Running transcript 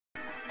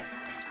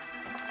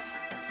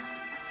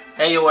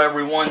Heyo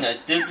everyone,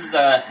 this is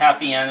a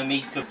Happy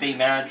Anime Cafe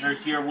Manager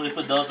here with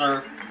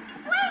another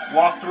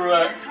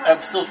walkthrough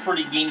episode for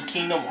the game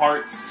Kingdom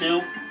Hearts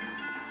 2.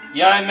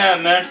 Yeah, I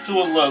managed to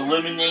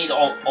eliminate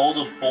all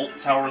the bolt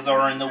towers that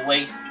are in the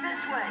way.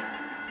 This way.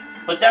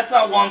 But that's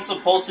not what I'm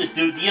supposed to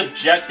do. The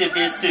objective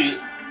is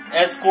to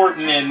escort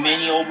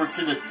Minnie over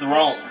to the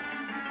throne.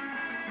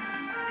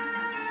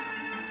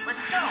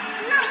 Let's go.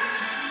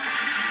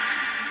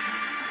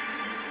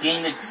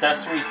 Gain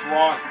accessory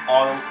slot,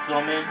 auto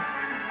summon.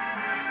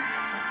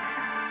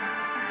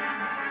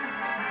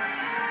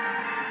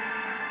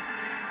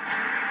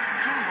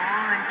 Come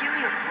on, give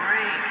me a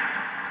break.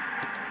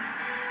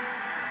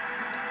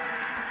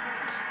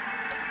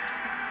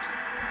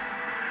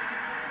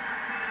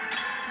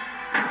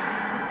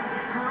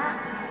 Huh?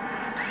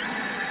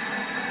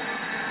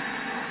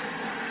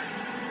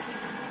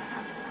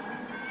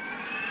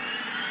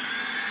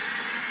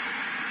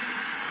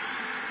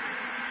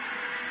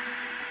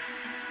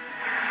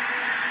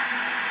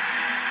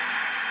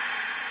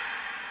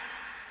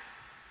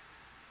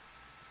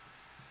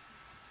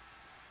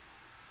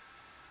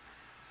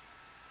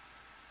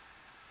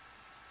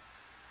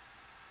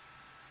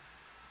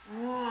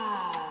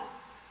 Whoa.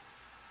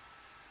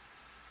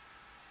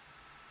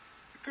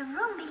 The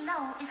room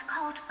below is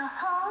called the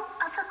Hall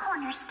of the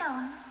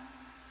Cornerstone.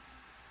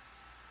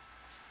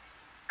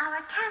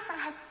 Our castle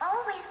has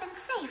always been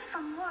safe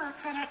from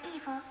worlds that are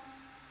evil,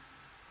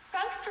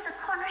 thanks to the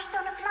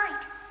Cornerstone of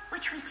Light,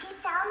 which we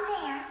keep down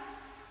there.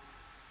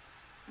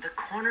 The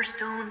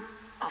Cornerstone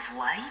of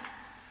Light?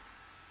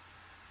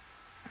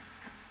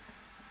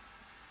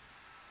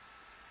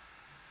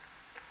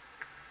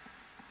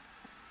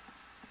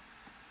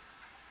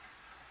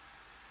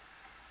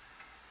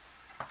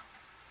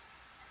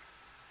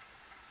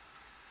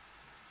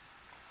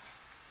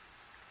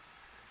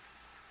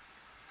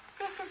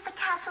 This is the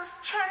castle's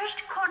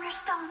cherished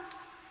cornerstone.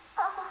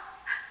 Oh,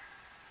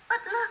 but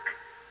look.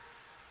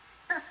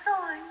 The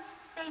thorns,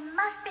 they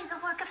must be the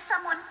work of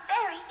someone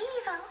very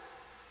evil.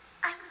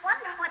 I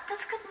wonder what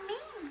this could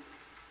mean.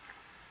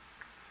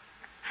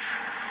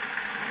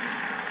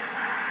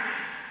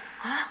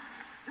 Huh?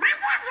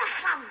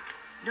 Magnificent!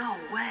 No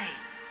way.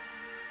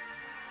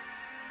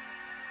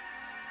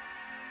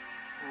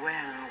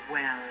 Well,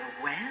 well,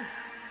 well.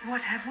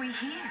 What have we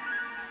here?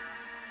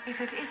 If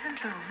it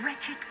isn't the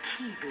wretched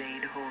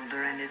Keyblade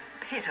holder and his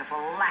pitiful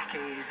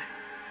lackeys.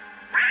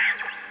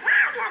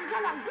 Now you're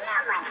gonna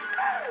deal with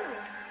me!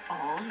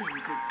 All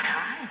in good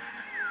time.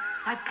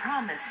 I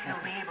promise you'll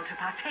be able to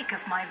partake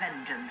of my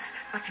vengeance,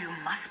 but you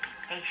must be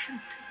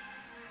patient.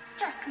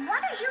 Just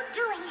what are you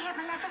doing here,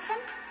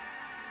 Maleficent?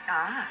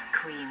 Ah,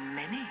 Queen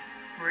Minnie.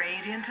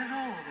 Radiant as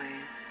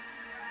always.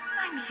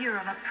 I'm here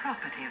on a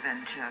property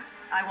venture.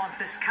 I want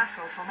this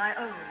castle for my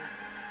own.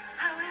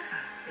 However,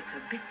 it's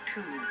a bit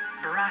too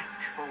bright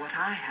for what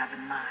I have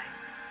in mind.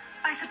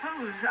 I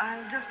suppose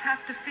I'll just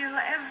have to fill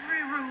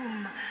every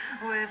room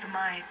with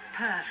my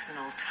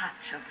personal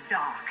touch of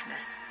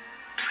darkness.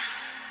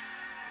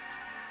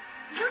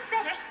 You'd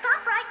better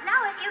stop right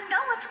now if you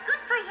know what's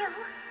good for you.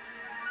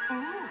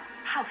 Ooh,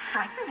 how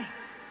frightening.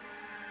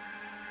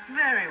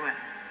 Very well,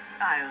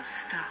 I'll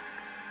stop.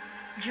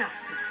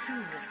 Just as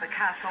soon as the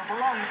castle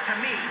belongs to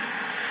me.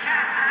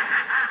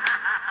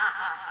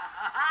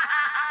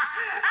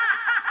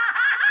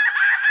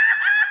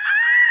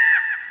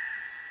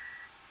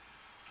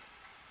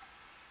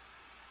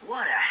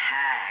 What a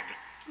hag.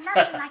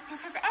 Nothing like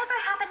this has ever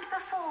happened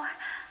before.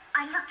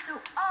 I looked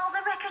through all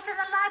the records in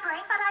the library,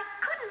 but I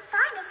couldn't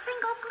find a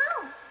single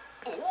clue.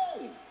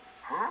 Oh,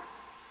 huh?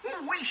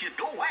 Well, we should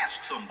go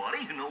ask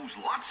somebody who knows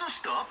lots of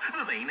stuff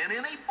that ain't in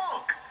any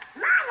book.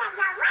 Merlin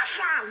the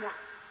Wizard!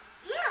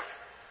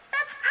 Yes,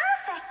 that's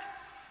perfect.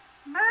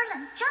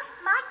 Merlin just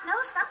might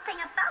know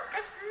something about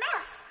this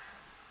mess.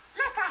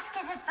 Let's ask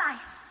his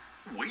advice.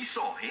 We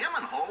saw him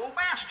in Hollow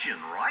Bastion,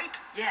 right?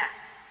 Yeah,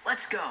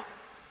 let's go.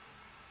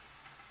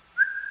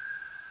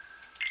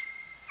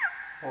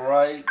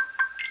 Alright,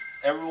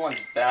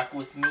 everyone's back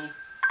with me.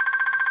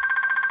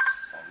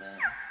 Summon.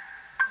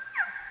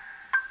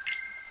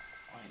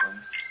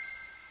 Items.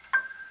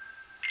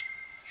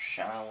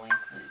 Shadow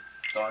Anklet,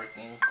 Dark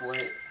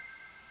Anklet.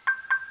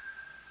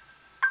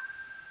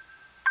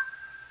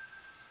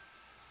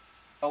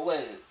 I'll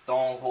let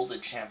Donald hold the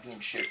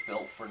championship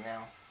belt for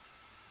now.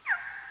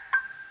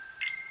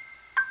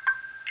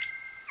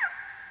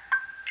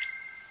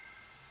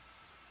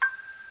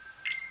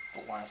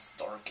 The last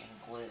Dark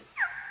Anklet.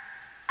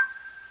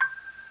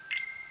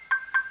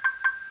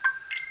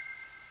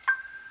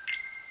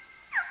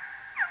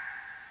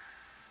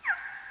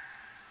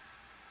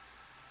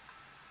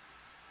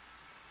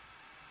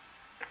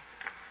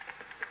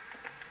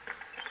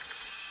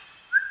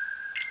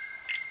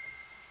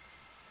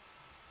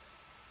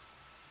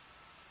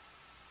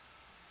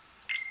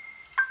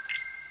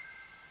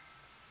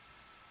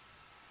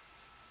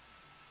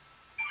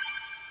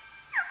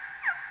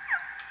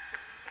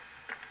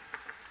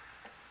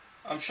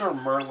 I'm sure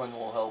Merlin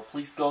will help.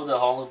 Please go to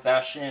Hollow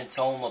Bastion and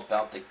tell him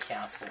about the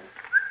castle.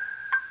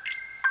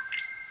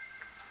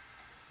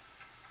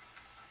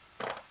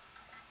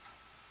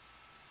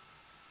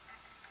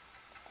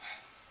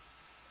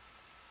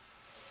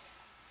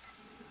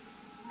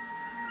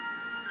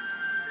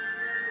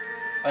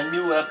 a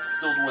new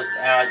episode was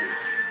added.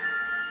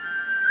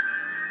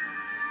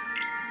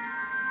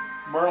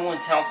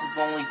 Merlin's house is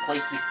the only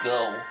place to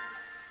go.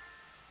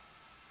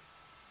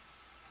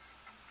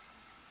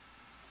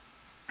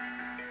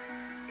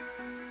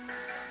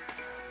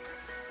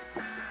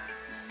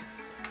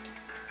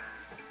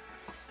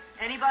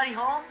 Anybody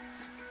home?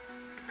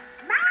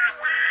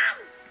 Merlin!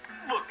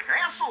 The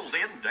castle's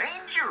in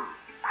danger.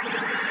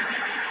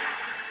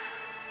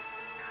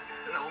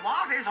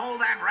 What is all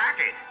that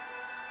racket?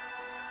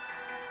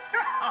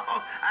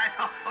 Oh, I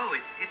thought,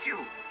 it's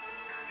you.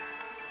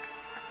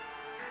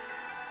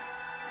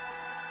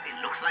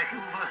 It looks like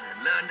you've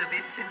learned a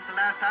bit since the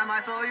last time I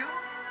saw you.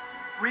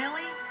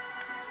 Really?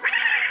 Wait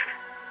a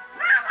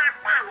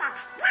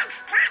minute!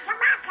 Let's talk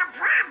about the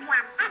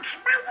problem. It's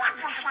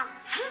Magnificent.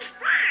 She's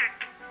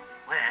back.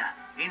 Where?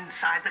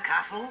 Inside the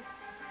castle?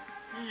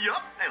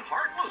 Yup, and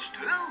Heartless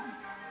too.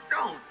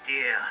 Oh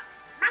dear.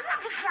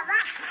 Magnificent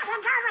wants to send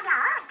over the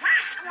whole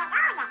castle in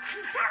order. She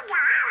filled the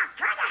hall of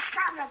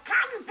Cornerstone with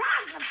tiny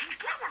bears and she's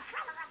getting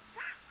afraid of it.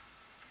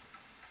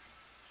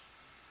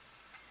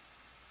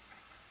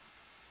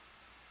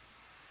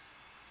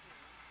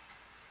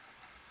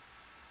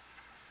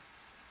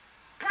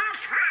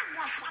 There's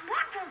Heartless and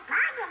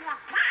everybody in the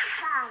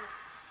castle.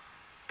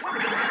 The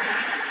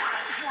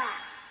Magnificent.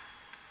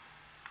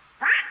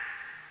 What?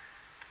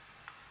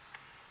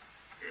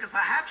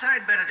 Perhaps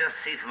I'd better just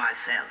see for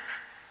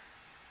myself.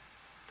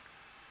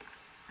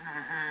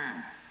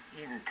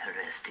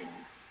 Interesting.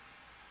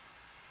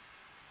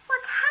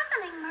 What's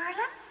happening,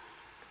 Merlin?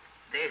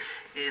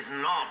 This is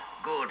not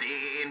good.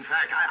 In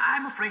fact,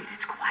 I'm afraid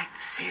it's quite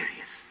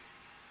serious.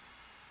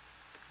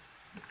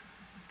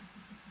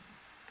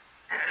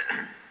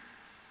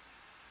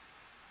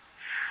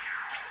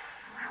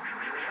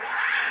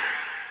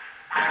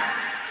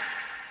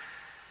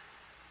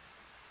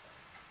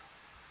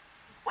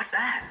 What's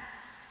that?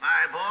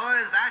 My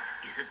boy, that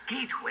is a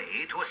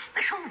gateway to a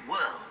special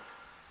world.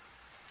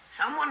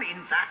 Someone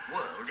in that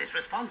world is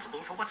responsible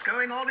for what's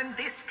going on in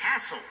this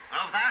castle.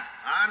 Of that,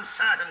 I'm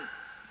certain.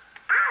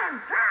 Oh,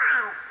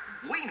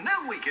 boy. We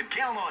knew we could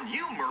count on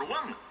you,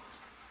 Merlin.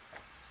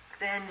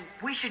 Then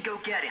we should go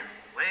get him.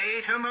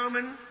 Wait a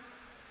moment.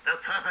 The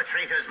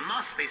perpetrators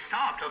must be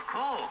stopped, of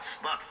course,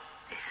 but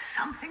there's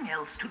something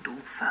else to do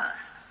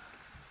first.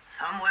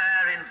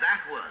 Somewhere in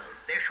that world,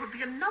 there should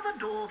be another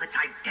door that's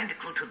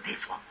identical to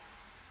this one.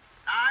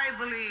 I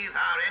believe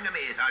our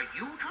enemies are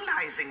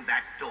utilizing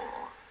that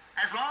door.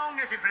 As long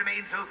as it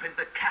remains open,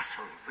 the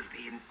castle will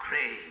be in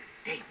grave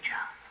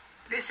danger.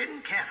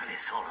 Listen carefully,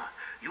 Sora.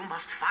 You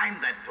must find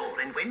that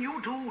door, and when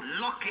you do,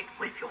 lock it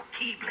with your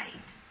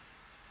keyblade.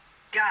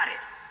 Got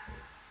it.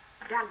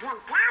 You'll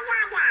get down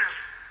on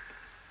us.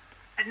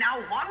 And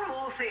now, one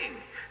more thing.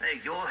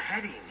 You're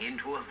heading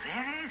into a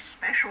very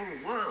special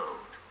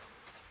world.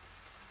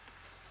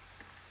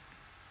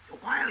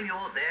 While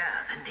you're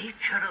there, the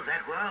nature of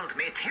that world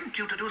may tempt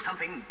you to do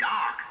something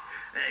dark.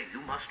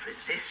 You must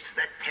resist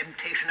that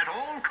temptation at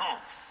all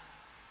costs.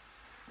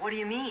 What do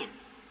you mean?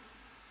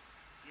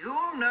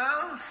 You'll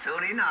know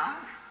soon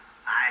enough.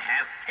 I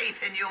have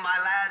faith in you, my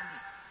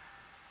lads.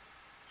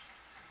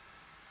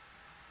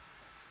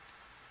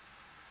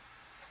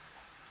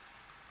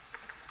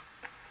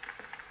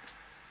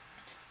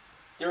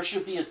 There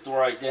should be a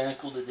door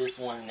identical to this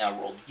one in that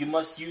world. You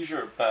must use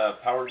your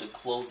power to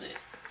close it.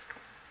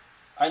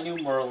 I knew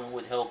Merlin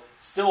would help.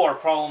 Still, our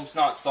problem's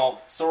not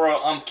solved. Sora,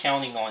 I'm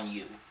counting on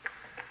you.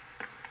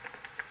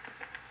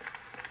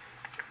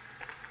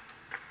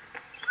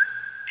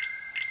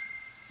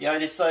 Yeah, I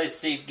decided to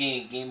save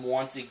game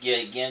 1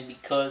 again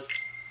because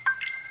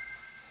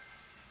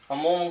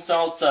I'm almost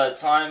out of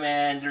time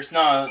and there's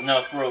not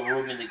enough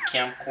room in the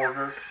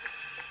camcorder.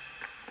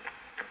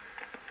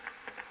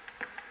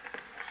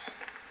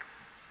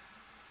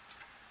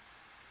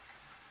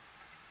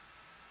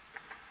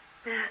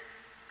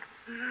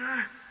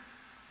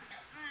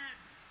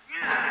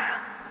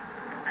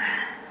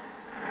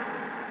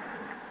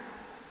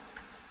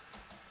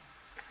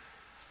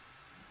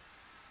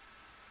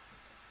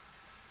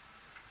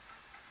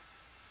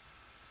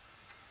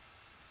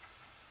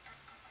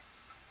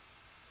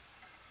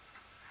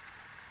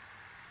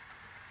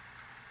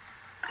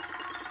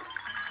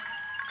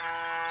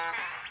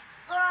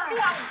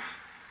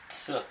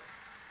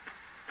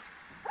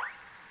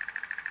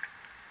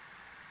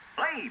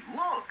 Hey,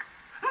 look!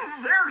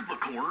 There's the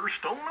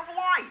Cornerstone of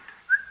Light!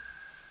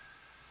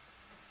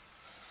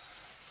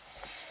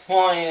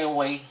 Well,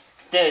 anyway,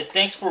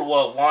 thanks for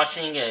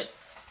watching it.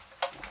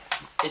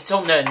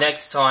 Until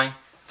next time,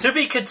 to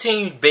be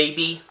continued,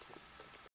 baby.